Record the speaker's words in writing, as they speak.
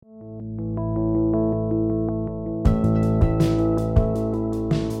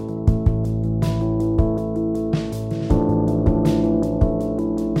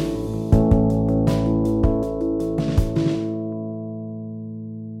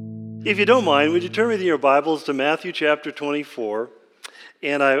If you don't mind, would you turn with your Bibles to Matthew chapter 24?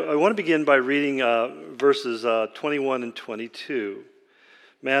 And I want to begin by reading verses 21 and 22.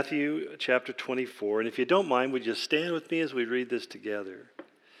 Matthew chapter 24. And if you don't mind, would you stand with me as we read this together?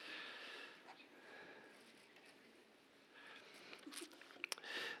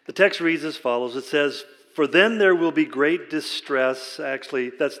 The text reads as follows. It says, "For then there will be great distress."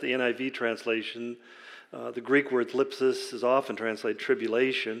 Actually, that's the NIV translation. The Greek word thlipsis is often translated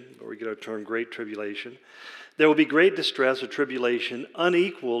tribulation, or we get our term great tribulation. "There will be great distress or tribulation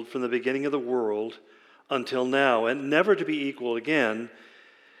unequaled from the beginning of the world until now, and never to be equaled again.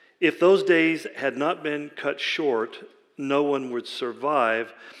 If those days had not been cut short, no one would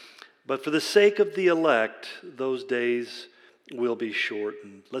survive. But for the sake of the elect, those days will be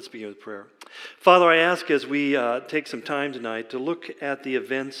shortened." Let's begin with prayer. Father, I ask as we take some time tonight to look at the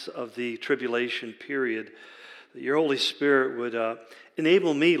events of the tribulation period, that your Holy Spirit would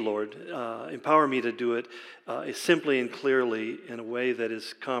enable me, Lord, empower me to do it simply and clearly in a way that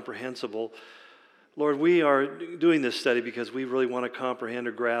is comprehensible. Lord, we are doing this study because we really want to comprehend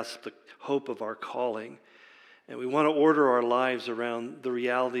or grasp the hope of our calling. And we want to order our lives around the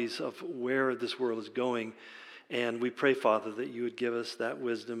realities of where this world is going. And we pray, Father, that you would give us that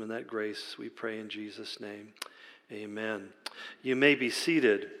wisdom and that grace. We pray in Jesus' name. Amen. You may be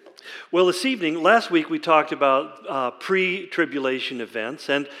seated. Well, last week we talked about pre-tribulation events,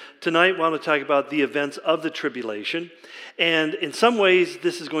 and tonight we want to talk about the events of the tribulation. And in some ways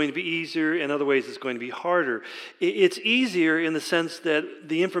this is going to be easier, in other ways it's going to be harder. It's easier in the sense that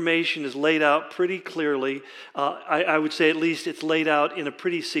the information is laid out pretty clearly. I would say at least it's laid out in a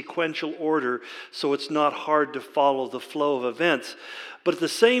pretty sequential order, so it's not hard to follow the flow of events. But at the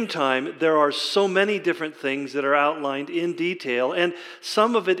same time, there are so many different things that are outlined in detail, and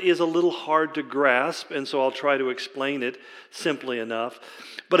some of it is a little hard to grasp, and so I'll try to explain it simply enough.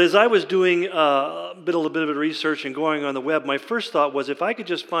 But as I was doing a little bit of research and going on the web, my first thought was if I could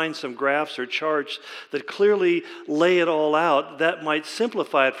just find some graphs or charts that clearly lay it all out, that might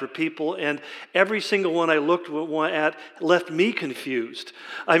simplify it for people, and every single one I looked at left me confused.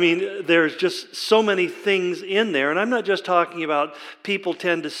 I mean, there's just so many things in there, and I'm not just talking about people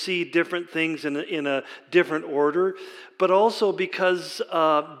tend to see different things in a different order, but also because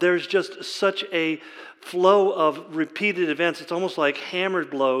there's just such a flow of repeated events. It's almost like hammer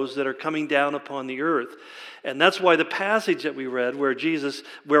blows that are coming down upon the earth. And that's why the passage that we read,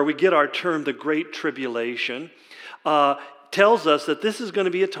 where we get our term, the Great Tribulation, tells us that this is going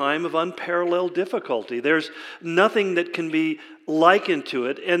to be a time of unparalleled difficulty. There's nothing that can be likened to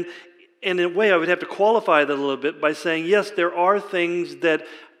it. And in a way, I would have to qualify that a little bit by saying, yes, there are things that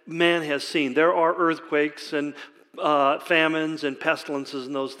man has seen. There are earthquakes and famines and pestilences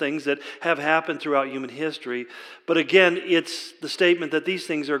and those things that have happened throughout human history. But again, it's the statement that these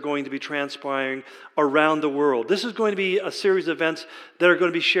things are going to be transpiring around the world. This is going to be a series of events that are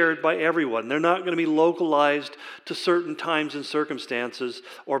going to be shared by everyone. They're not going to be localized to certain times and circumstances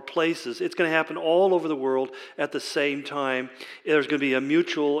or places. It's going to happen all over the world at the same time. There's going to be a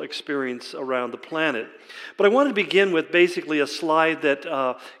mutual experience around the planet. But I want to begin with basically a slide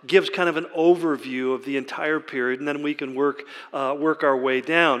that gives kind of an overview of the entire period, and then we can work our way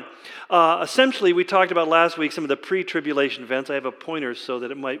down. Essentially, we talked about last week some of the pre-tribulation events. I have a pointer so that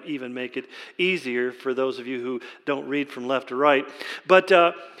it might even make it easier for those of you who don't read from left to right. But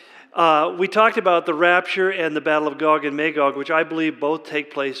we talked about the rapture and the Battle of Gog and Magog, which I believe both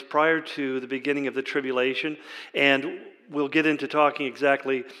take place prior to the beginning of the tribulation. And we'll get into talking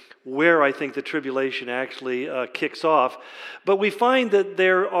exactly where I think the tribulation actually kicks off. But we find that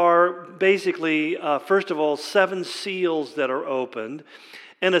there are basically, first of all, 7 seals that are opened.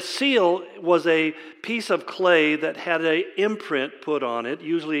 And a seal was a piece of clay that had an imprint put on it.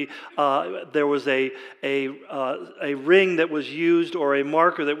 Usually there was a ring that was used or a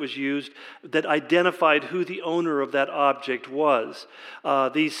marker that was used that identified who the owner of that object was.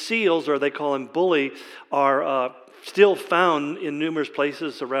 These seals, or they call them bulli, are still found in numerous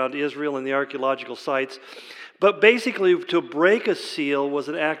places around Israel and the archaeological sites. But basically, to break a seal was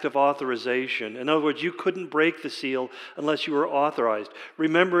an act of authorization. In other words, you couldn't break the seal unless you were authorized.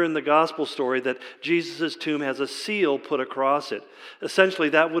 Remember in the gospel story that Jesus' tomb has a seal put across it. Essentially,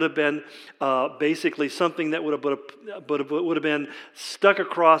 that would have been basically something that would have been stuck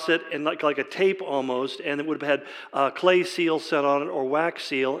across it and like a tape almost, and it would have had a clay seal set on it or wax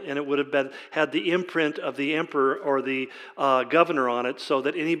seal, and it would have had the imprint of the emperor or the governor on it, so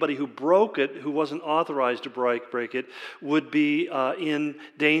that anybody who broke it, who wasn't authorized to break break it, would be in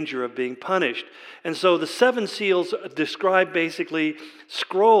danger of being punished. And so the seven seals describe basically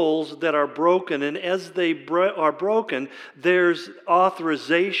scrolls that are broken, and as they are broken, there's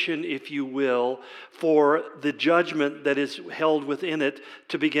authorization, if you will, for the judgment that is held within it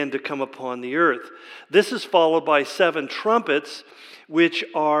to begin to come upon the earth. This is followed by seven trumpets, which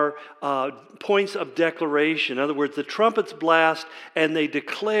are points of declaration. In other words, the trumpets blast and they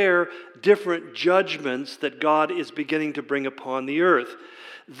declare different judgments that God is beginning to bring upon the earth.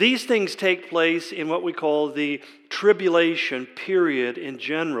 These things take place in what we call the tribulation period in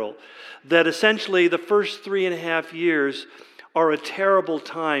general, that essentially the first 3.5 years are a terrible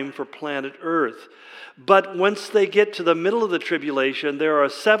time for planet Earth. But once they get to the middle of the tribulation, there are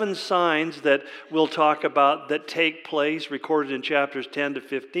 7 signs that we'll talk about that take place, recorded in chapters 10 to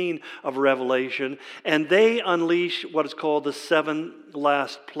 15 of Revelation, and they unleash what is called the 7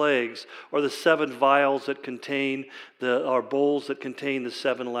 last plagues, or the 7 vials that contain or bowls that contain the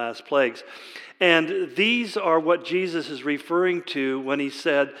 7 last plagues. And these are what Jesus is referring to when he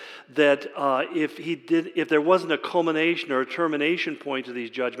said that if there wasn't a culmination or a termination point to these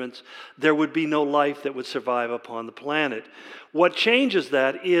judgments, there would be no life that would survive upon the planet. What changes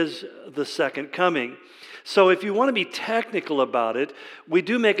that is the second coming. So if you want to be technical about it, we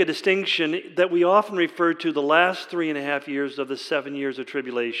do make a distinction that we often refer to the last 3.5 years of the 7 years of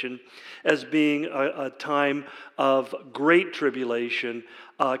tribulation as being a time of great tribulation,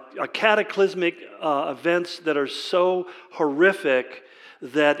 a cataclysmic events that are so horrific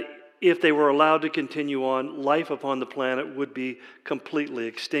that if they were allowed to continue on, life upon the planet would be completely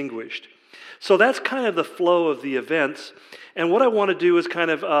extinguished. So that's kind of the flow of the events. And what I want to do is kind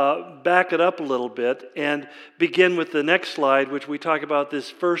of back it up a little bit and begin with the next slide, which we talk about this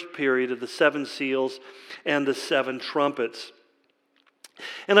first period of the 7 seals and the 7 trumpets.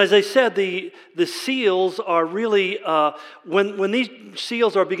 And as I said, the seals are really, when these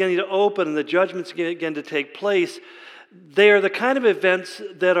seals are beginning to open and the judgments begin to take place, they are the kind of events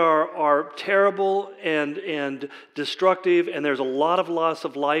that are terrible and destructive, and there's a lot of loss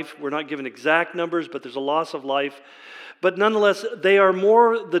of life. We're not given exact numbers, but there's a loss of life. But nonetheless, they are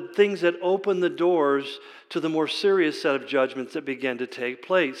more the things that open the doors to the more serious set of judgments that begin to take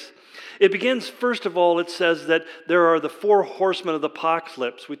place. It begins, first of all, it says that there are the 4 horsemen of the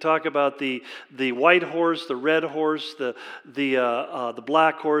apocalypse. We talk about the white horse, the red horse, the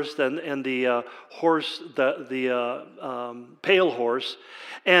black horse, and the horse, the pale horse.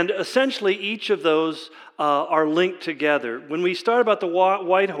 And essentially, each of those are linked together. When we start about the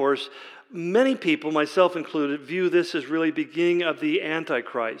white horse, many people, myself included, view this as really beginning of the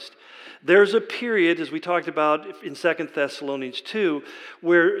Antichrist. There's a period, as we talked about in 2 Thessalonians 2,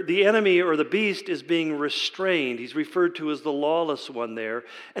 where the enemy or the beast is being restrained. He's referred to as the lawless one there,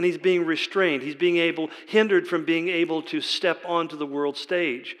 and he's being restrained. He's being hindered from being able to step onto the world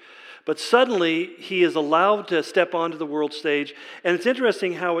stage. But suddenly, he is allowed to step onto the world stage, and it's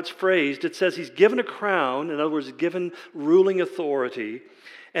interesting how it's phrased. It says he's given a crown, in other words, given ruling authority,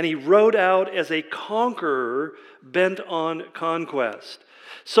 and he rode out as a conqueror bent on conquest.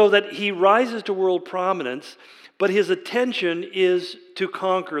 So that he rises to world prominence, but his attention is to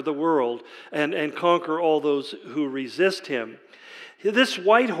conquer the world and conquer all those who resist him. This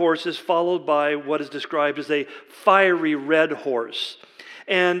white horse is followed by what is described as a fiery red horse.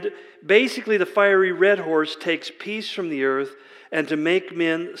 And basically the fiery red horse takes peace from the earth and to make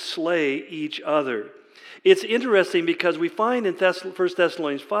men slay each other. It's interesting because we find in 1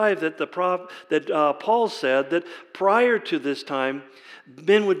 Thessalonians 5 that Paul said that prior to this time,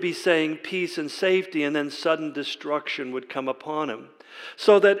 men would be saying peace and safety, and then sudden destruction would come upon him.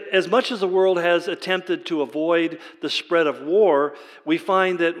 So that as much as the world has attempted to avoid the spread of war, we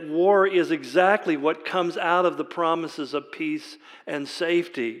find that war is exactly what comes out of the promises of peace and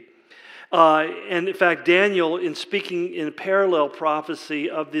safety. And in fact, Daniel, in speaking in parallel prophecy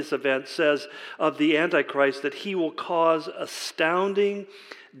of this event, says of the Antichrist that he will cause astounding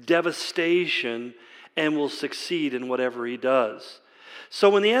devastation and will succeed in whatever he does. So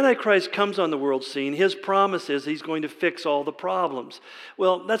when the Antichrist comes on the world scene, his promise is he's going to fix all the problems.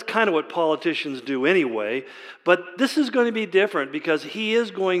 Well, that's kind of what politicians do anyway, but this is going to be different because he is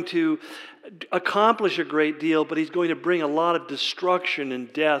going to accomplish a great deal, but he's going to bring a lot of destruction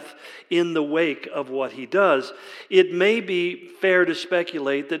and death in the wake of what he does. It may be fair to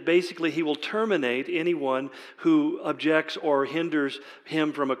speculate that basically he will terminate anyone who objects or hinders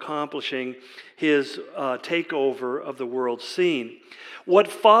him from accomplishing his takeover of the world scene. What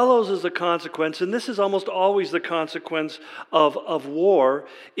follows as a consequence, and this is almost always the consequence of war,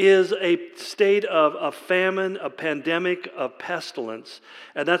 is a state of famine, a pandemic, of pestilence.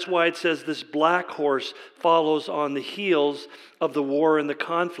 And that's why it says this this black horse follows on the heels of the war and the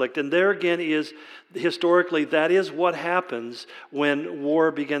conflict. And there again is, historically, that is what happens when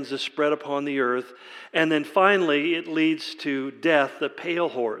war begins to spread upon the earth. And then finally, it leads to death, the pale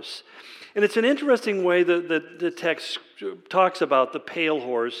horse. And it's an interesting way that the text talks about the pale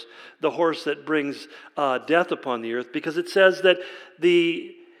horse, the horse that brings death upon the earth, because it says that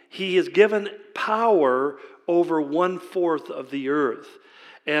he is given power over 1/4 of the earth.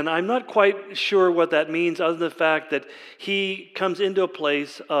 And I'm not quite sure what that means, other than the fact that he comes into a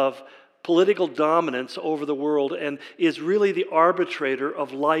place of political dominance over the world and is really the arbitrator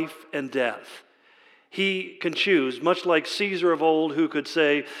of life and death. He can choose, much like Caesar of old, who could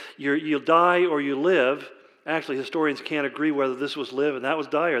say, you'll die or you live. Actually, historians can't agree whether this was live and that was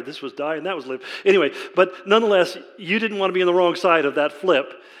die, or this was die and that was live. Anyway, but nonetheless, you didn't want to be on the wrong side of that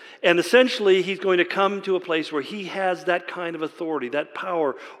flip. And essentially, he's going to come to a place where he has that kind of authority, that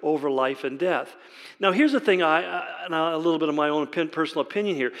power over life and death. Now, here's the thing, a little bit of my own personal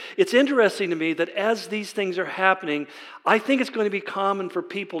opinion here. It's interesting to me that as these things are happening, I think it's going to be common for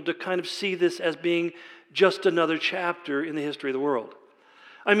people to kind of see this as being just another chapter in the history of the world.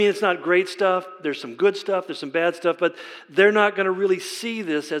 I mean, it's not great stuff. There's some good stuff. There's some bad stuff. But they're not going to really see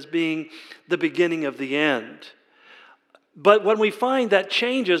this as being the beginning of the end. But when we find that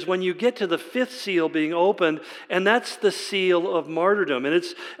changes when you get to the 5th seal being opened, and that's the seal of martyrdom. And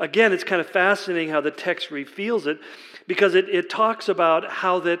it's kind of fascinating how the text reveals it, because it talks about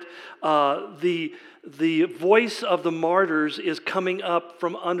how that the voice of the martyrs is coming up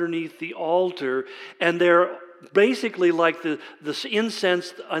from underneath the altar, and they're basically like the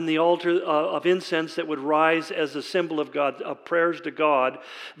incense on the altar of incense that would rise as a symbol of God, of prayers to God.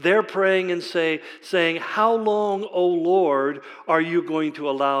 They're praying and saying, "How long, O Lord, are you going to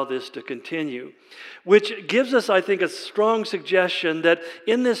allow this to continue?" Which gives us, I think, a strong suggestion that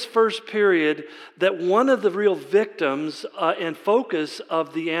in this first period, that one of the real victims and focus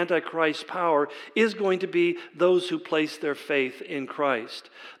of the Antichrist power is going to be those who place their faith in Christ,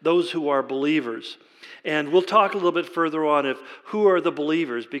 those who are believers. And we'll talk a little bit further on of who are the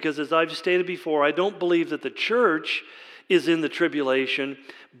believers, because as I've stated before, I don't believe that the church is in the tribulation,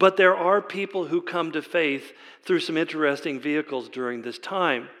 but there are people who come to faith through some interesting vehicles during this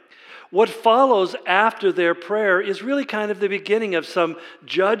time. What follows after their prayer is really kind of the beginning of some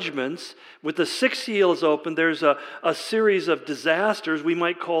judgments. With the 6th seal is open, there's a series of disasters. We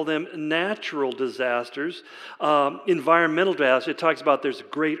might call them natural disasters, environmental disasters. It talks about there's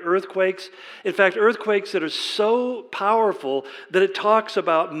great earthquakes. In fact, earthquakes that are so powerful that it talks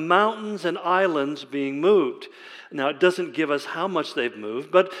about mountains and islands being moved. Now, it doesn't give us how much they've moved,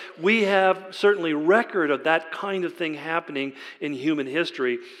 but we have certainly record of that kind of thing happening in human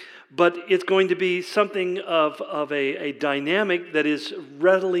history. But it's going to be something of a dynamic that is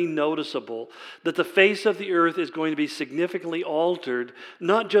readily noticeable, that the face of the earth is going to be significantly altered,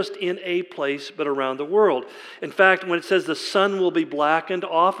 not just in a place, but around the world. In fact, when it says the sun will be blackened,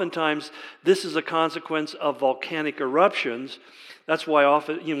 oftentimes this is a consequence of volcanic eruptions. That's why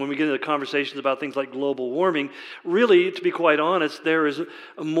often, when we get into conversations about things like global warming, really, to be quite honest, there is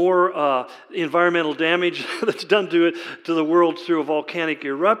more environmental damage that's done to the world through a volcanic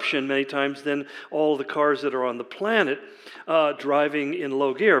eruption many times than all of the cars that are on the planet driving in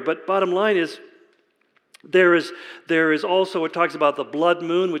low gear. But bottom line is, there is also, it talks about the blood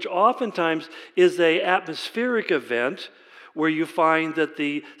moon, which oftentimes is an atmospheric event where you find that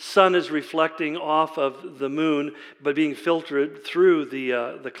the sun is reflecting off of the moon but being filtered through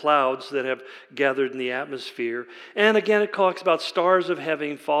the clouds that have gathered in the atmosphere. And again, it talks about stars of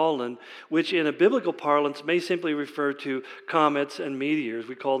having fallen, which in a biblical parlance may simply refer to comets and meteors.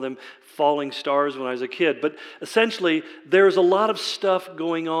 We call them falling stars when I was a kid. But essentially, there's a lot of stuff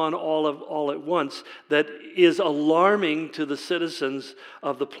going on all at once that is alarming to the citizens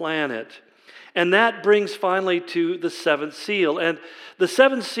of the planet. And that brings finally to the 7th seal. And the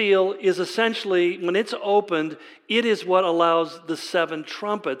 7th seal is essentially, when it's opened, it is what allows the 7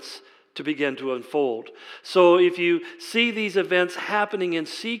 trumpets to begin to unfold. So if you see these events happening in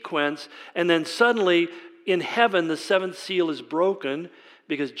sequence, and then suddenly in heaven the 7th seal is broken,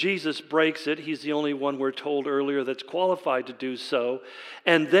 because Jesus breaks it. He's the only one, we're told earlier, that's qualified to do so.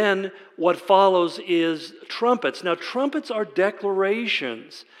 And then what follows is trumpets. Now, trumpets are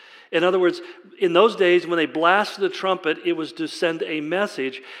declarations. In other words, in those days when they blasted the trumpet, it was to send a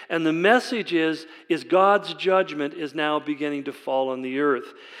message. And the message is God's judgment is now beginning to fall on the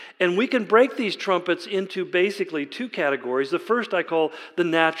earth. And we can break these trumpets into basically 2 categories. The first I call the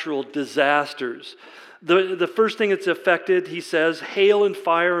natural disasters. The first thing that's affected, he says, hail and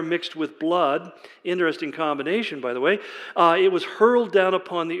fire mixed with blood. Interesting combination, by the way. It was hurled down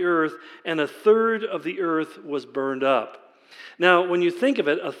upon the earth, and a third of the earth was burned up. Now, when you think of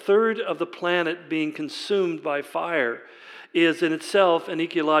it, a third of the planet being consumed by fire is in itself an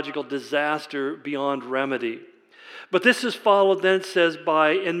ecological disaster beyond remedy. But this is followed, then it says,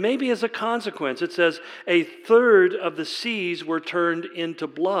 by, and maybe as a consequence, it says, a third of the seas were turned into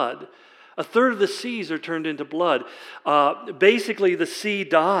blood. A third of the seas are turned into blood. Basically, the sea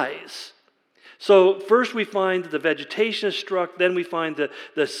dies. So first we find the vegetation is struck, then we find that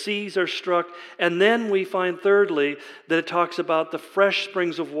the seas are struck, and then we find thirdly that it talks about the fresh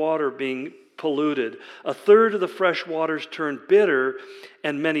springs of water being polluted. A third of the fresh waters turned bitter,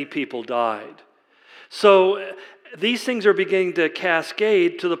 and many people died. So these things are beginning to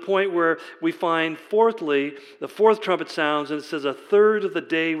cascade to the point where we find, fourthly, the fourth trumpet sounds, and it says a third of the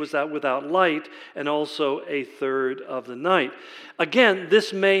day was out without light, and also a third of the night. Again,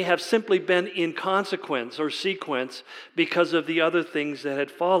 this may have simply been in consequence or sequence because of the other things that had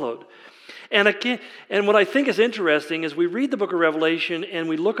followed. And what I think is interesting is we read the book of Revelation and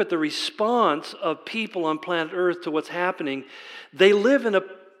we look at the response of people on planet Earth to what's happening. They live in a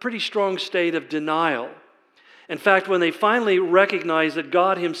pretty strong state of denial. In fact, when they finally recognize that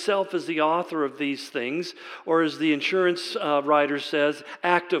God himself is the author of these things, or as the insurance writer says,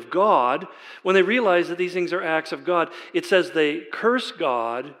 act of God, when they realize that these things are acts of God, it says they curse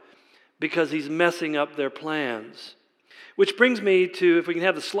God because he's messing up their plans. Which brings me to, if we can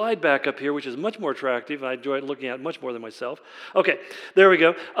have the slide back up here, which is much more attractive. I enjoy looking at it much more than myself. Okay, there we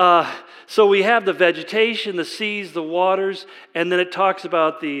go. So we have the vegetation, the seas, the waters, and then it talks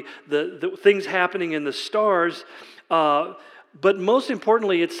about the things happening in the stars. But most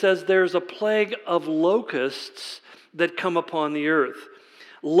importantly, it says there's a plague of locusts that come upon the earth.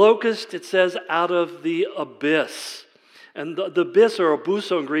 Locust, it says, out of the abyss. And the abyss, or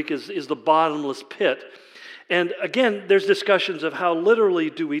abuso in Greek, is the bottomless pit. And again, there's discussions of how literally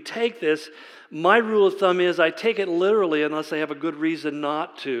do we take this. My rule of thumb is I take it literally unless I have a good reason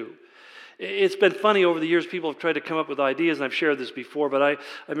not to. It's been funny over the years, people have tried to come up with ideas, and I've shared this before, but I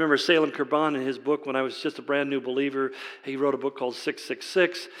remember Salem Kurban in his book when I was just a brand new believer. He wrote a book called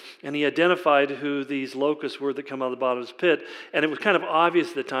 666, and he identified who these locusts were that come out of the bottomless pit. And it was kind of obvious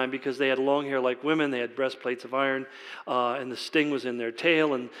at the time because they had long hair like women, they had breastplates of iron, and the sting was in their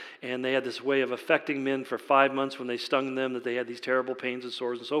tail, and they had this way of affecting men for 5 months when they stung them, that they had these terrible pains and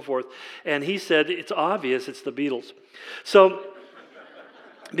sores and so forth. And he said, it's obvious, it's the Beatles. So,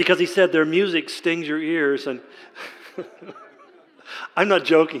 because he said their music stings your ears, and I'm not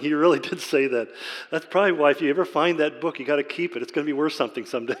joking, he really did say that. That's probably why if you ever find that book, you got to keep it. It's going to be worth something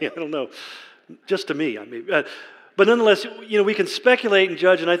someday. I don't know. Just to me, I mean. But nonetheless, we can speculate and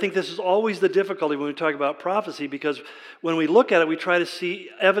judge, and I think this is always the difficulty when we talk about prophecy, because when we look at it, we try to see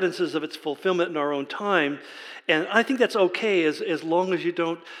evidences of its fulfillment in our own time, and I think that's okay as long as you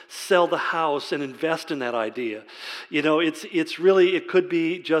don't sell the house and invest in that idea. It's really, it could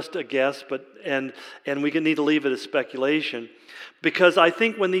be just a guess, and we need to leave it as speculation. Because I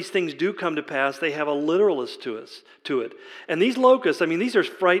think when these things do come to pass, they have a literalist to it. And these locusts, these are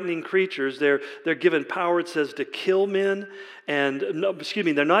frightening creatures. They're given power, it says, to kill men.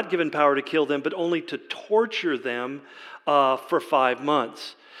 They're not given power to kill them, but only to torture them for 5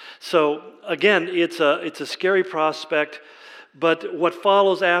 months. So again, it's a scary prospect. But what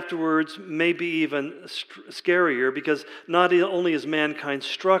follows afterwards may be even scarier, because not only is mankind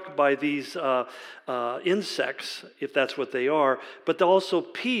struck by these insects, if that's what they are, but also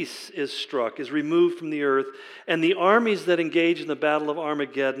peace is struck, is removed from the earth, and the armies that engage in the Battle of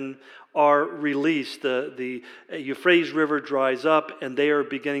Armageddon are released. The Euphrates River dries up, and they are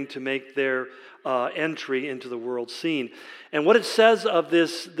beginning to make their entry into the world scene. And what it says of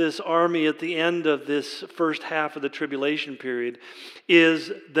this army at the end of this first half of the tribulation period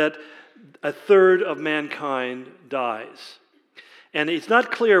is that a third of mankind dies. And it's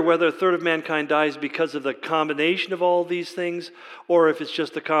not clear whether a third of mankind dies because of the combination of all these things, or if it's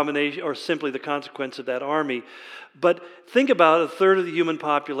just the combination, or simply the consequence of that army. But think about a third of the human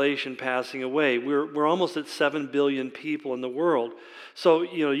population passing away. We're almost at 7 billion people in the world. So,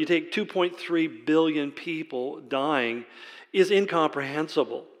 you take 2.3 billion people dying is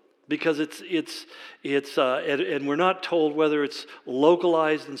incomprehensible, because and we're not told whether it's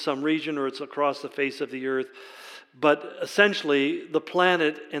localized in some region or it's across the face of the earth. But essentially, the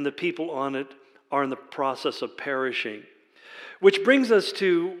planet and the people on it are in the process of perishing. Which brings us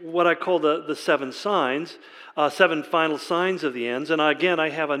to what I call the seven signs, seven final signs of the ends. And again, I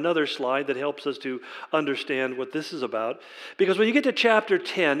have another slide that helps us to understand what this is about. Because when you get to chapter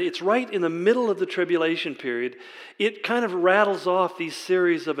 10, it's right in the middle of the tribulation period. It kind of rattles off these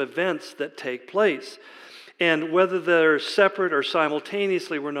series of events that take place. And whether they're separate or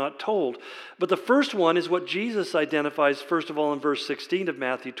simultaneously, we're not told. But the first one is what Jesus identifies, first of all, in verse 16 of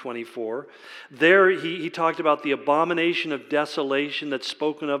Matthew 24. There he talked about the abomination of desolation that's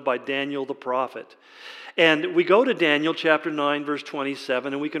spoken of by Daniel the prophet. And we go to Daniel chapter 9, verse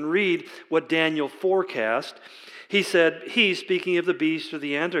 27, and we can read what Daniel forecast. He said, he, speaking of the beast or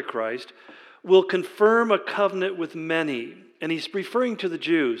the Antichrist, will confirm a covenant with many. And he's referring to the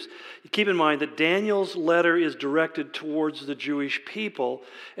Jews. Keep in mind that Daniel's letter is directed towards the Jewish people,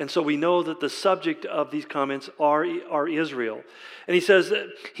 and so we know that the subject of these comments are Israel. And he says that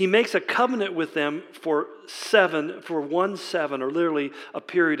he makes a covenant with them for 1 7, or literally a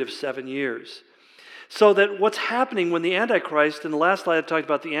period of 7 years. So that what's happening when the Antichrist, in the last slide I talked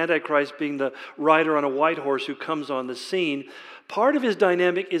about the Antichrist being the rider on a white horse who comes on the scene, part of his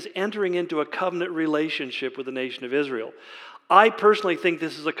dynamic is entering into a covenant relationship with the nation of Israel. I personally think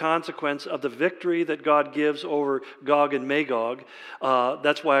this is a consequence of the victory that God gives over Gog and Magog.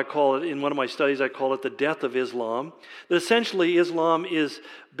 That's why I call it, in one of my studies, I call it the death of Islam. That essentially Islam is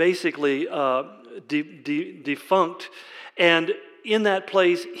basically defunct, and in that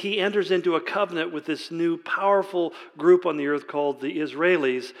place, he enters into a covenant with this new powerful group on the earth called the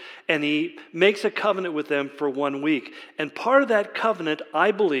Israelis, and he makes a covenant with them for 1 week. And part of that covenant,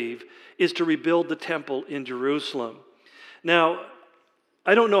 I believe, is to rebuild the temple in Jerusalem. Now,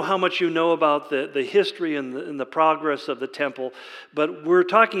 I don't know how much you know about the history and the progress of the temple, but we're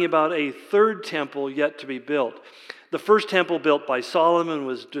talking about a third temple yet to be built. The first temple built by Solomon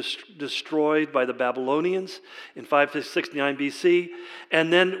was destroyed by the Babylonians in 569 BC.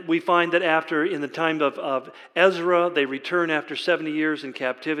 And then we find that in the time of Ezra, they return after 70 years in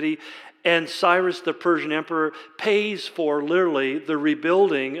captivity. And Cyrus, the Persian emperor, pays for literally the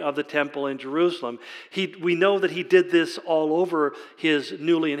rebuilding of the temple in Jerusalem. We know that he did this all over his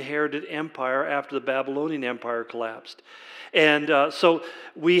newly inherited empire after the Babylonian Empire collapsed. And so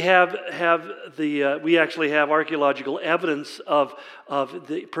we we actually have archaeological evidence of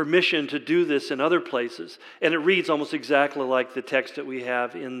the permission to do this in other places. And it reads almost exactly like the text that we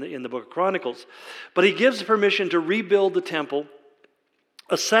have in the book of Chronicles. But he gives permission to rebuild the temple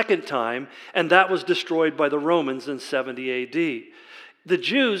a second time, and that was destroyed by the Romans in 70 AD. The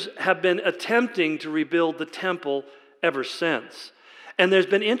Jews have been attempting to rebuild the temple ever since. And there's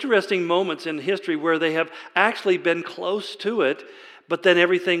been interesting moments in history where they have actually been close to it, but then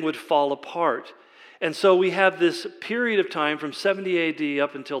everything would fall apart. And so we have this period of time from 70 AD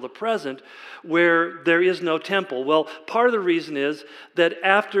up until the present where there is no temple. Well, part of the reason is that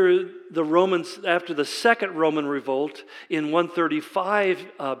after the second Roman revolt in 135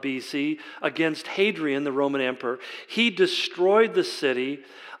 BC against Hadrian, the Roman emperor, he destroyed the city,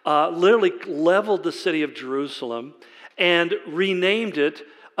 literally leveled the city of Jerusalem, and renamed it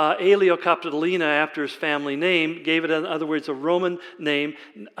Aelia Capitolina after his family name, gave it, in other words, a Roman name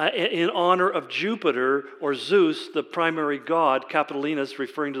in honor of Jupiter or Zeus, the primary god, Capitolinus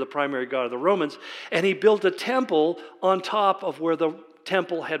referring to the primary god of the Romans, and he built a temple on top of where the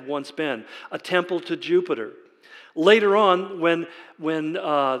temple had once been, a temple to Jupiter. Later on, when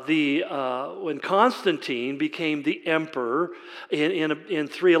Constantine became the emperor in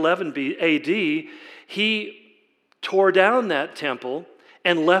 311 AD, he tore down that temple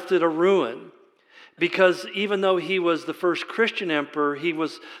and left it a ruin. Because even though he was the first Christian emperor,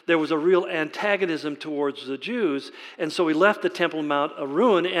 there was a real antagonism towards the Jews, and so he left the Temple Mount a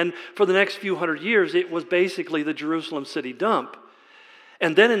ruin, and for the next few hundred years, it was basically the Jerusalem city dump.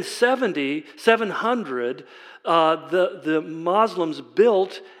 And then in 700, the Muslims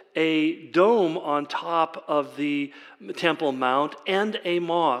built a dome on top of the Temple Mount and a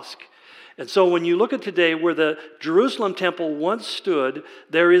mosque. And so when you look at today where the Jerusalem temple once stood,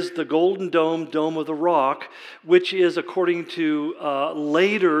 there is the Golden Dome, Dome of the Rock, which is, according to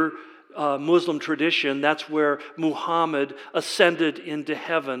later Muslim tradition, that's where Muhammad ascended into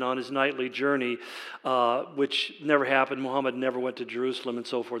heaven on his nightly journey, which never happened. Muhammad never went to Jerusalem and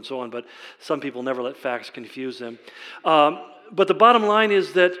so forth and so on, but some people never let facts confuse them. But the bottom line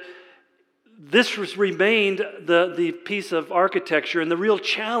is that this remained the piece of architecture, and the real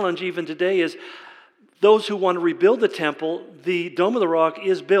challenge even today is those who want to rebuild the temple, the Dome of the Rock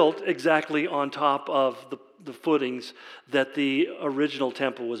is built exactly on top of the footings that the original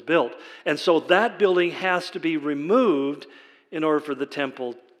temple was built. And so that building has to be removed in order for the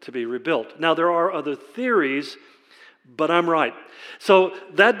temple to be rebuilt. Now, there are other theories, But I'm right. So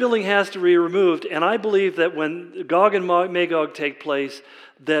that building has to be removed, and I believe that when Gog and Magog take place,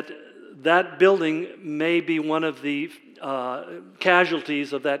 that building may be one of the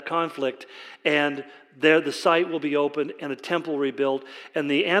casualties of that conflict, and there the site will be opened and a temple rebuilt, and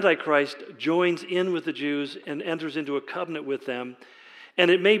the Antichrist joins in with the Jews and enters into a covenant with them. And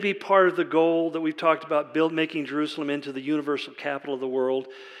it may be part of the goal that we've talked about, making Jerusalem into the universal capital of the world.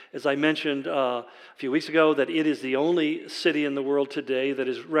 As I mentioned a few weeks ago, that it is the only city in the world today that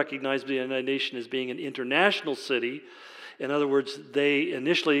is recognized by the United Nations as being an international city. In other words, they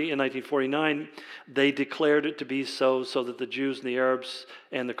initially, in 1949, they declared it to be so that the Jews and the Arabs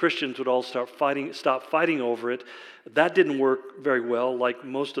and the Christians would all stop fighting over it. That didn't work very well, like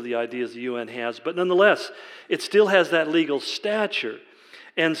most of the ideas the UN has. But nonetheless, it still has that legal stature.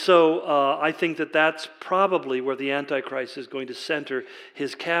 And so I think that that's probably where the Antichrist is going to center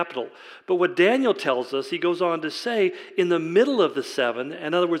his capital. But what Daniel tells us, he goes on to say, in the middle of the seven,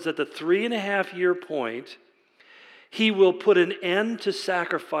 in other words, at the 3.5-year point, he will put an end to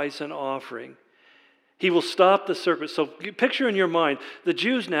sacrifice and offering. He will stop the serpent. So picture in your mind, the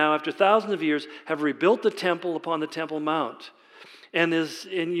Jews now, after thousands of years, have rebuilt the temple upon the Temple Mount. And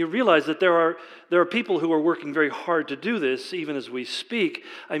you realize that there are people who are working very hard to do this, even as we speak.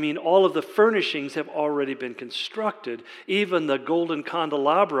 I mean, all of the furnishings have already been constructed. Even the golden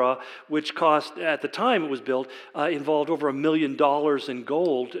candelabra, which cost, at the time it was built, involved over $1 million in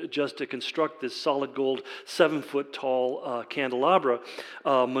gold just to construct this solid gold 7-foot tall candelabra,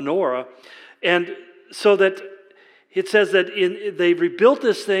 menorah. And so that it says that they rebuilt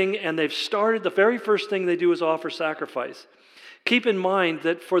this thing and they've started, the very first thing they do is offer sacrifice. Keep in mind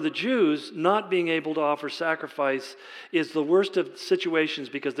that for the Jews, not being able to offer sacrifice is the worst of situations,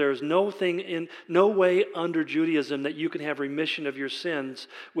 because there is no way under Judaism that you can have remission of your sins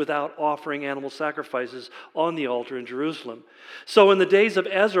without offering animal sacrifices on the altar in Jerusalem. So in the days of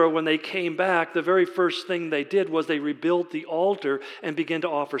Ezra, when they came back, the very first thing they did was they rebuilt the altar and began to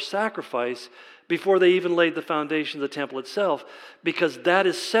offer sacrifice before they even laid the foundation of the temple itself, because that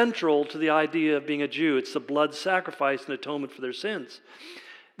is central to the idea of being a Jew. It's the blood sacrifice and atonement for their sins.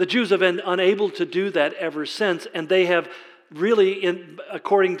 The Jews have been unable to do that ever since, and they have really,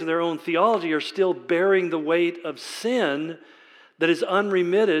 according to their own theology, are still bearing the weight of sin that is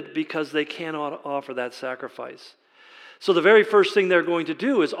unremitted because they cannot offer that sacrifice. So the very first thing they're going to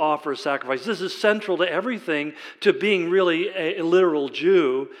do is offer a sacrifice. This is central to everything, to being really a literal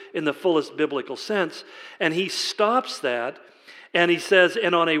Jew in the fullest biblical sense. And he stops that, and he says,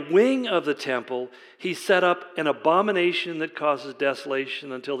 and on a wing of the temple, he set up an abomination that causes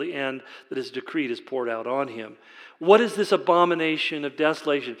desolation until the end that his decree is poured out on him. What is this abomination of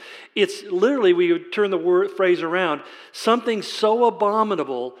desolation? It's literally, we would turn the phrase around, something so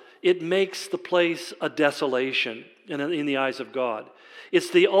abominable it makes the place a desolation in the eyes of God. It's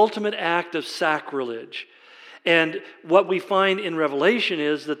the ultimate act of sacrilege. And what we find in Revelation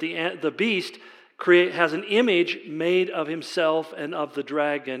is that the beast has an image made of himself and of the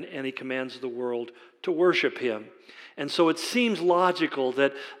dragon, and he commands the world to worship him. And so it seems logical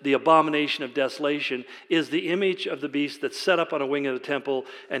that the abomination of desolation is the image of the beast that's set up on a wing of the temple,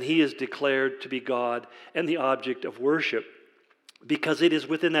 and he is declared to be God and the object of worship. Because it is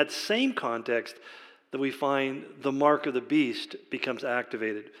within that same context that we find the mark of the beast becomes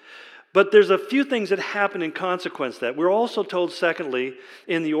activated. But there's a few things that happen in consequence of that. We're also told, secondly,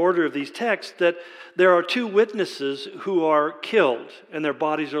 in the order of these texts, that there are 2 witnesses who are killed, and their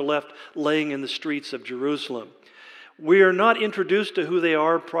bodies are left laying in the streets of Jerusalem. We are not introduced to who they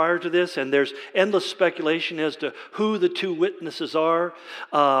are prior to this, and there's endless speculation as to who the 2 witnesses are.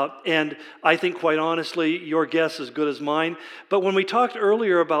 And I think, quite honestly, your guess is as good as mine. But when we talked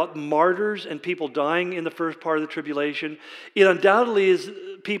earlier about martyrs and people dying in the first part of the tribulation, it undoubtedly is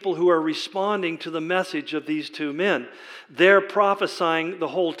people who are responding to the message of these 2 men. They're prophesying the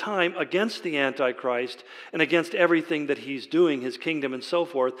whole time against the Antichrist and against everything that he's doing, his kingdom and so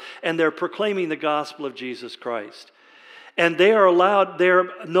forth, and they're proclaiming the gospel of Jesus Christ. And they are allowed,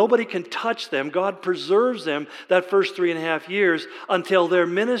 nobody can touch them. God preserves them that first 3.5 years until their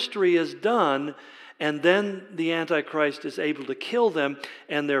ministry is done, and then the Antichrist is able to kill them,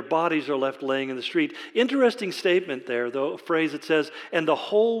 and their bodies are left laying in the street. Interesting statement there, though, a phrase that says, and the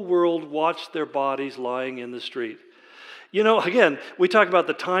whole world watched their bodies lying in the street. You know, again, we talk about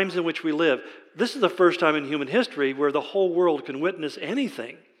the times in which we live. This is the first time in human history where the whole world can witness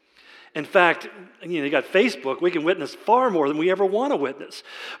anything. In fact, you got Facebook, we can witness far more than we ever want to witness.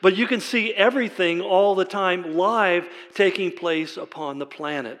 But you can see everything all the time live taking place upon the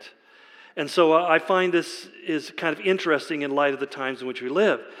planet. And so I find this is kind of interesting in light of the times in which we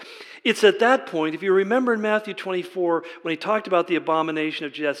live. It's at that point, if you remember in Matthew 24, when he talked about the abomination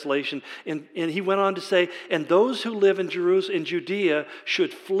of desolation, and he went on to say, and those who live in Jerusalem, in Judea,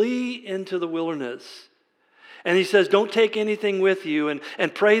 should flee into the wilderness. And he says, don't take anything with you,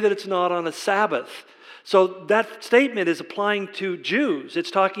 and pray that it's not on a Sabbath. So that statement is applying to Jews. It's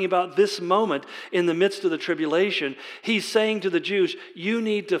talking about this moment in the midst of the tribulation. He's saying to the Jews, you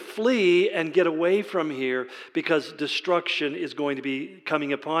need to flee and get away from here because destruction is going to be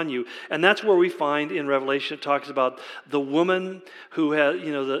coming upon you. And that's where we find in Revelation, it talks about the woman who has,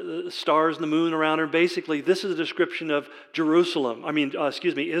 the stars and the moon around her. Basically, this is a description of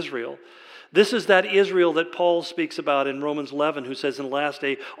Israel. This is that Israel that Paul speaks about in Romans 11, who says in the last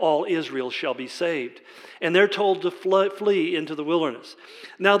day, all Israel shall be saved. And they're told to flee into the wilderness.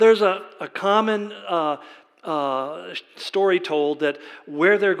 Now, there's a common story told that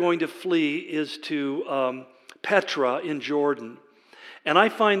where they're going to flee is to Petra in Jordan. And I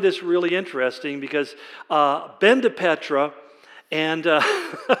find this really interesting because been to Petra, and,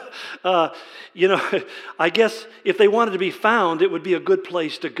 I guess if they wanted to be found, it would be a good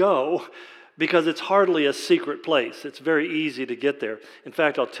place to go because it's hardly a secret place. It's very easy to get there. In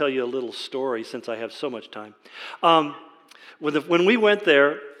fact, I'll tell you a little story since I have so much time. When we went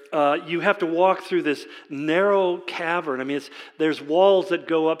there, you have to walk through this narrow cavern. I mean, there's walls that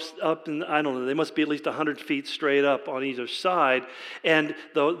go up, and I don't know, they must be at least 100 feet straight up on either side. And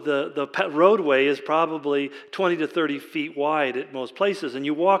the roadway is probably 20 to 30 feet wide at most places. And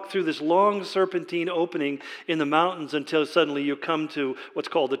you walk through this long serpentine opening in the mountains until suddenly you come to what's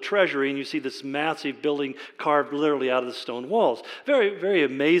called the treasury, and you see this massive building carved literally out of the stone walls. Very, very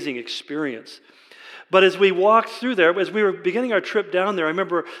amazing experience. But as we walked through there, as we were beginning our trip down there, I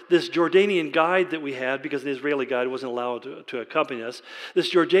remember this Jordanian guide that we had, because the Israeli guide wasn't allowed to accompany us.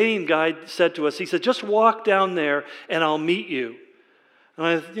 This Jordanian guide said to us, he said, just walk down there and I'll meet you. And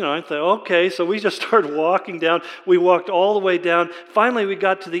I thought, okay, so we just started walking down. We walked all the way down. Finally, we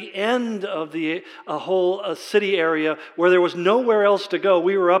got to the end of the whole city area where there was nowhere else to go.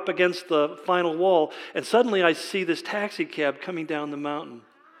 We were up against the final wall, and suddenly I see this taxi cab coming down the mountain.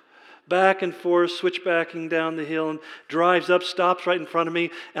 Back and forth, switchbacking down the hill, and drives up, stops right in front of me,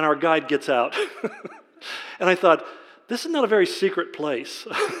 and our guide gets out. And I thought, this is not a very secret place.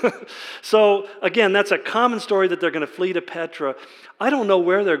 So, again, that's a common story that they're going to flee to Petra. I don't know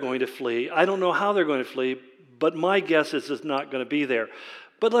where they're going to flee. I don't know how they're going to flee, but my guess is it's not going to be there.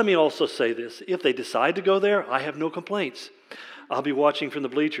 But let me also say this. If they decide to go there, I have no complaints. I'll be watching from the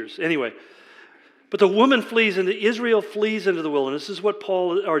bleachers. Anyway, but the woman Israel flees into the wilderness. This is what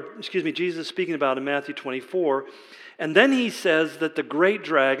Jesus is speaking about in Matthew 24. And then he says that the great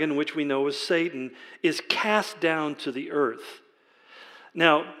dragon, which we know is Satan, is cast down to the earth.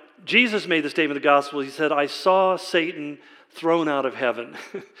 Now, Jesus made the statement in the gospel. He said, I saw Satan thrown out of heaven.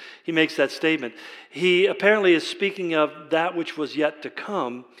 He makes that statement. He apparently is speaking of that which was yet to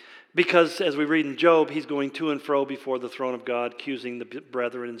come, because as we read in Job, he's going to and fro before the throne of God, accusing the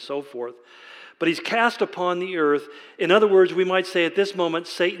brethren and so forth. But he's cast upon the earth. In other words, we might say at this moment,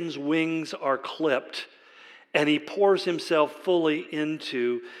 Satan's wings are clipped, and he pours himself fully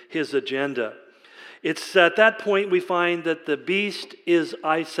into his agenda. It's at that point we find that the beast is,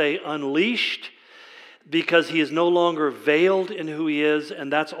 I say, unleashed, because he is no longer veiled in who he is,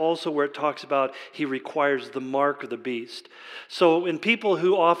 and that's also where it talks about he requires the mark of the beast. So in people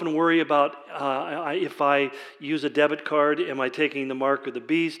who often worry about if I use a debit card, am I taking the mark of the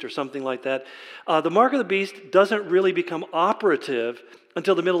beast or something like that, the mark of the beast doesn't really become operative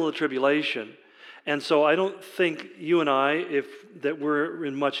until the middle of the tribulation. And so I don't think you and I, that we're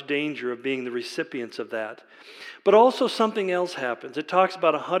in much danger of being the recipients of that. But also something else happens. It talks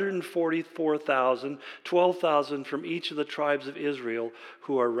about 144,000, 12,000 from each of the tribes of Israel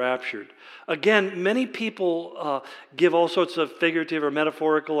who are raptured. Again, many people give all sorts of figurative or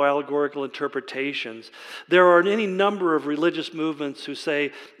metaphorical or allegorical interpretations. There are any number of religious movements who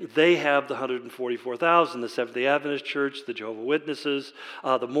say they have the 144,000, the Seventh-day Adventist Church, the Jehovah's Witnesses,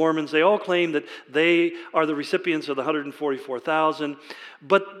 the Mormons. They all claim that they are the recipients of the 144,000.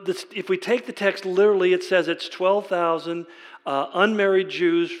 But if we take the text literally, it says it's 12,000 unmarried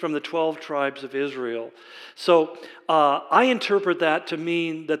Jews from the 12 tribes of Israel. So I interpret that to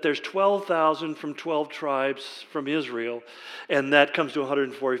mean that there's 12,000 from 12 tribes from Israel, and that comes to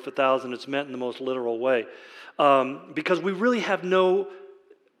 144,000. It's meant in the most literal way. Because we really have no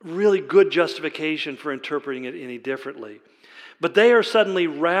really good justification for interpreting it any differently. But they are suddenly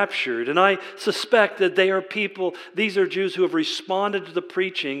raptured, and I suspect that these are Jews who have responded to the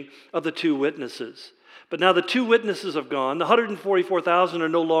preaching of the two witnesses. But now the two witnesses have gone. The 144,000 are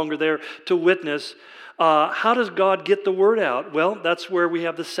no longer there to witness. How does God get the word out? Well, that's where we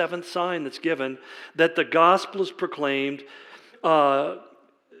have the seventh sign that's given, that the gospel is proclaimed. The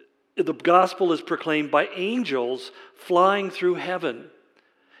gospel is proclaimed by angels flying through heaven.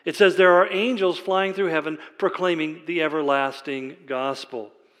 It says there are angels flying through heaven proclaiming the everlasting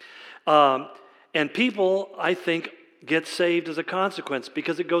gospel. And people, I think, get saved as a consequence,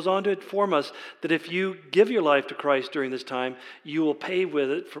 because it goes on to inform us that if you give your life to Christ during this time, you will pay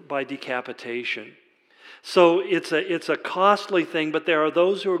with it by decapitation. So it's a costly thing, but there are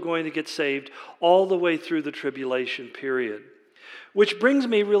those who are going to get saved all the way through the tribulation period. Which brings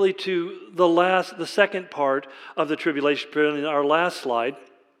me really to the second part of the tribulation period, in our last slide,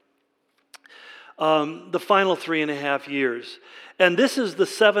 the final 3.5 years. And this is the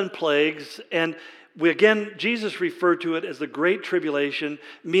 7 plagues, and Jesus referred to it as the Great Tribulation,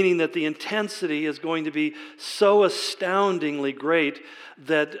 meaning that the intensity is going to be so astoundingly great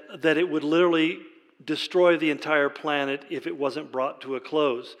that it would literally destroy the entire planet if it wasn't brought to a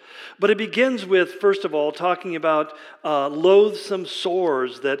close. But it begins with, first of all, talking about loathsome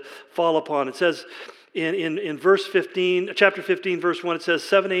sores that fall upon. It says in verse 15, chapter 15, verse 1, it says,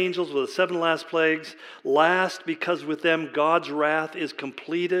 7 angels with the 7 last plagues last, because with them God's wrath is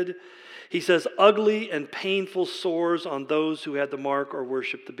completed. He says, ugly and painful sores on those who had the mark or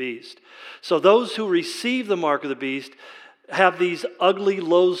worship the beast. So those who receive the mark of the beast have these ugly,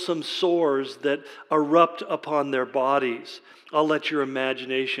 loathsome sores that erupt upon their bodies. I'll let your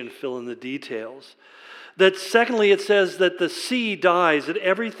imagination fill in the details. That secondly, it says that the sea dies, that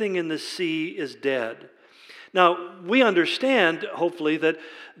everything in the sea is dead. Now, we understand, hopefully, that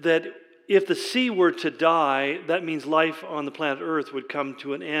if the sea were to die, that means life on the planet Earth would come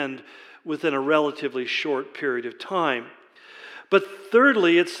to an end within a relatively short period of time. But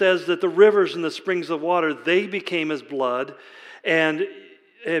thirdly, it says that the rivers and the springs of water, they became as blood. And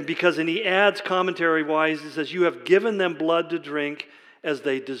because, and he adds commentary-wise, it says, you have given them blood to drink as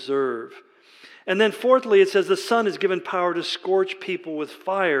they deserve. And then fourthly, it says the sun is given power to scorch people with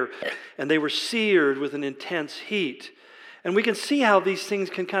fire, and they were seared with an intense heat. And we can see how these things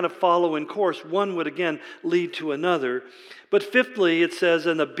can kind of follow in course. One would again lead to another. But fifthly, it says,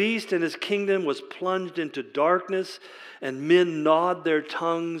 and the beast and his kingdom was plunged into darkness, and men gnawed their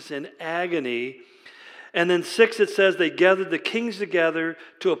tongues in agony. And then 6, it says, they gathered the kings together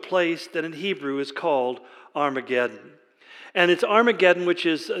to a place that in Hebrew is called Armageddon. And it's Armageddon, which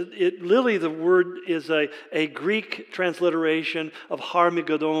is, literally the word is a Greek transliteration of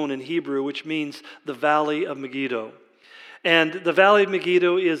Har-Megiddon in Hebrew, which means the Valley of Megiddo. And the Valley of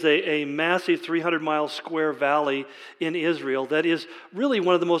Megiddo is a massive 300-mile square valley in Israel that is really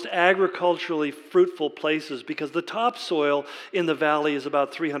one of the most agriculturally fruitful places, because the topsoil in the valley is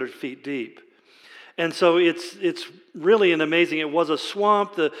about 300 feet deep. And so it's really an amazing, it was a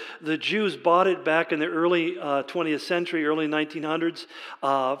swamp. The Jews bought it back in the early 20th century, early 1900s,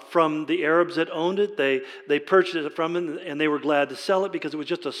 from the Arabs that owned it. They purchased it from them, and they were glad to sell it because it was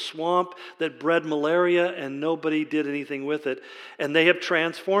just a swamp that bred malaria, and nobody did anything with it. And they have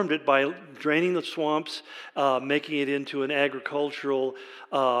transformed it by draining the swamps, making it into an agricultural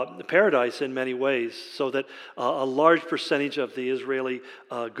paradise in many ways, so that a large percentage of the Israeli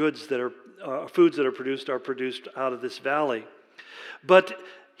goods that are foods that are produced out of this valley. But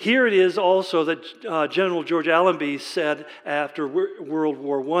here it is also that General George Allenby said after World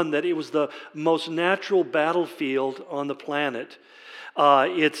War I that it was the most natural battlefield on the planet.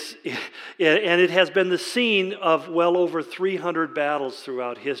 And it has been the scene of well over 300 battles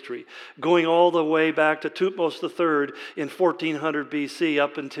throughout history, going all the way back to Thutmose III in 1400 BC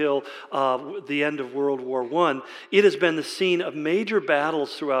up until the end of World War I. It has been the scene of major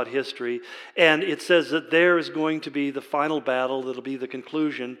battles throughout history, and it says that there is going to be the final battle that will be the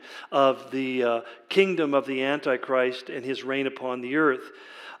conclusion of the kingdom of the Antichrist and his reign upon the earth.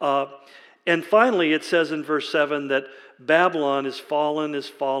 And finally, it says in verse 7 that Babylon is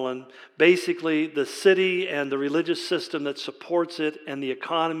fallen. Basically, the city and the religious system that supports it and the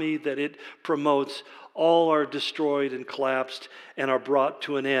economy that it promotes all are destroyed and collapsed and are brought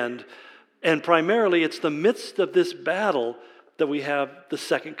to an end. And primarily, it's the midst of this battle that we have the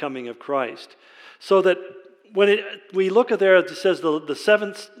second coming of Christ. So that when we look at there, it says the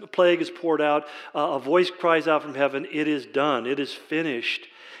seventh plague is poured out, a voice cries out from heaven, it is done, it is finished.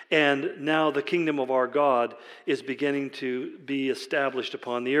 And now the kingdom of our God is beginning to be established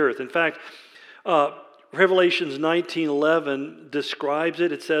upon the earth. In fact, Revelations 19:11 describes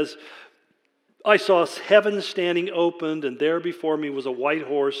it. It says, I saw heaven standing opened, and there before me was a white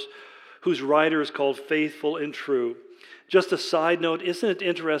horse whose rider is called Faithful and True. Just a side note, isn't it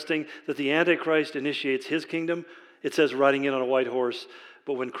interesting that the Antichrist initiates his kingdom? It says riding in on a white horse.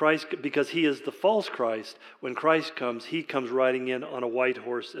 But when Christ, because he is the false Christ, when Christ comes, he comes riding in on a white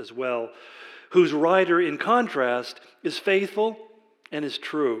horse as well, whose rider, in contrast, is faithful and is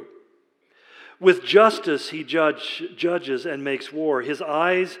true. With justice he judges and makes war. His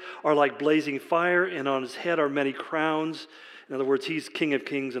eyes are like blazing fire, and on his head are many crowns. In other words, he's King of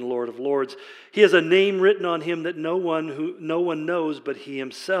kings and Lord of lords. He has a name written on him that no one knows but he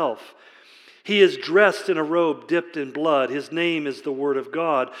himself. He is dressed in a robe dipped in blood. His name is the Word of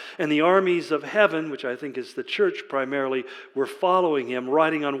God. And the armies of heaven, which I think is the church primarily, were following him,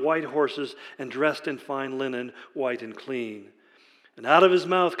 riding on white horses and dressed in fine linen, white and clean. And out of his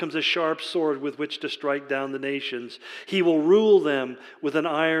mouth comes a sharp sword with which to strike down the nations. He will rule them with an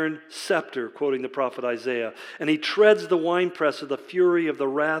iron scepter, quoting the prophet Isaiah. And he treads the winepress of the fury of the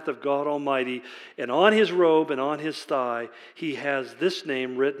wrath of God Almighty. And on his robe and on his thigh he has this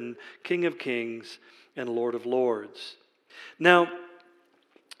name written, King of Kings and Lord of Lords. Now,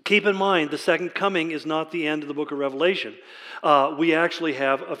 keep in mind, the second coming is not the end of the book of Revelation. We actually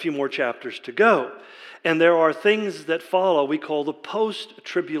have a few more chapters to go. And there are things that follow we call the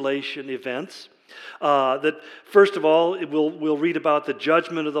post-tribulation events. That first of all, we'll read about the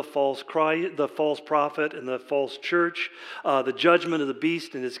judgment of the false prophet and the false church, the judgment of the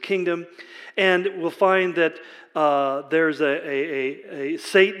beast and his kingdom, and we'll find that there's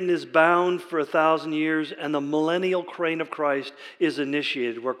Satan is bound for 1,000 years, and the millennial reign of Christ is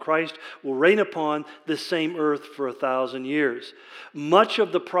initiated, where Christ will reign upon this same earth for 1,000 years. Much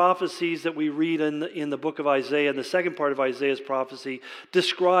of the prophecies that we read in the book of Isaiah, and the second part of Isaiah's prophecy,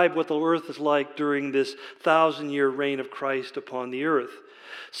 describe what the earth is like during this 1,000-year reign of Christ upon the earth.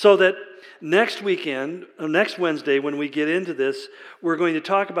 So that next Wednesday, when we get into this, we're going to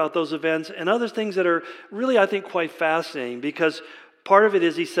talk about those events and other things that are really, I think, quite fascinating, because part of it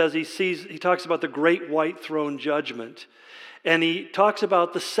is he talks about the great white throne judgment, and he talks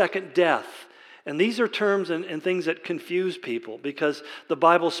about the second death. And these are terms and things that confuse people, because the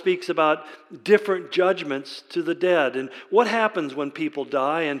Bible speaks about different judgments to the dead and what happens when people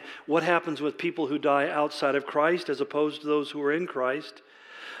die and what happens with people who die outside of Christ as opposed to those who are in Christ.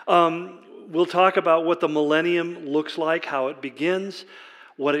 We'll talk about what the millennium looks like, how it begins,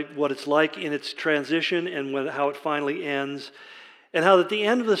 what it's like in its transition, and how it finally ends, and how that the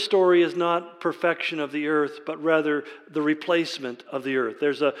end of the story is not perfection of the earth, but rather the replacement of the earth.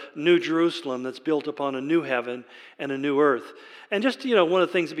 There's a new Jerusalem that's built upon a new heaven and a new earth. And just, one of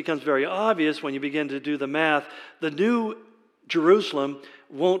the things that becomes very obvious when you begin to do the math, the new Jerusalem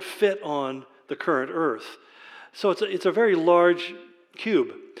won't fit on the current earth. So it's a very large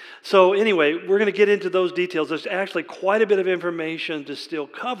cube. So anyway, we're going to get into those details. There's actually quite a bit of information to still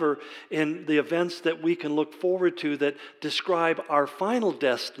cover in the events that we can look forward to that describe our final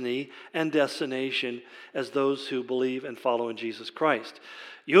destiny and destination as those who believe and follow in Jesus Christ.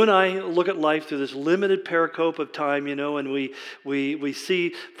 You and I look at life through this limited pericope of time, and we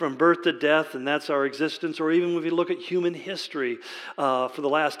see from birth to death, and that's our existence. Or even if you look at human history for the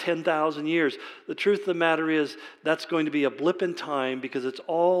last 10,000 years, the truth of the matter is that's going to be a blip in time, because it's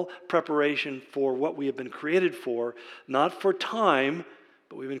all preparation for what we have been created for, not for time,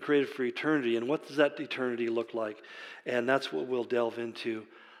 but we've been created for eternity. And what does that eternity look like? And that's what we'll delve into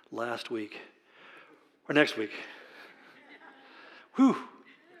next week. Whew.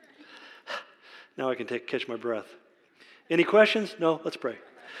 Now I can catch my breath. Any questions? No? Let's pray.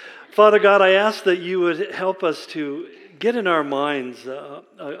 Father God, I ask that you would help us to get in our minds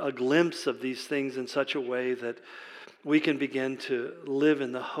a glimpse of these things in such a way that we can begin to live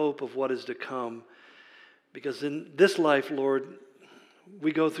in the hope of what is to come. Because in this life, Lord,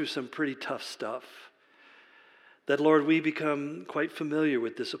 we go through some pretty tough stuff. That, Lord, we become quite familiar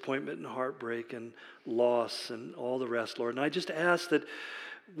with disappointment and heartbreak and loss and all the rest, Lord. And I just ask that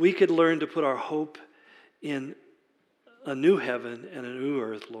we could learn to put our hope in a new heaven and a new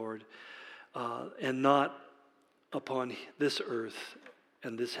earth, Lord, and not upon this earth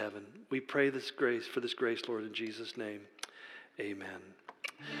and this heaven. We pray this grace, Lord, in Jesus' name. Amen.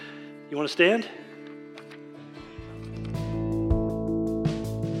 You want to stand?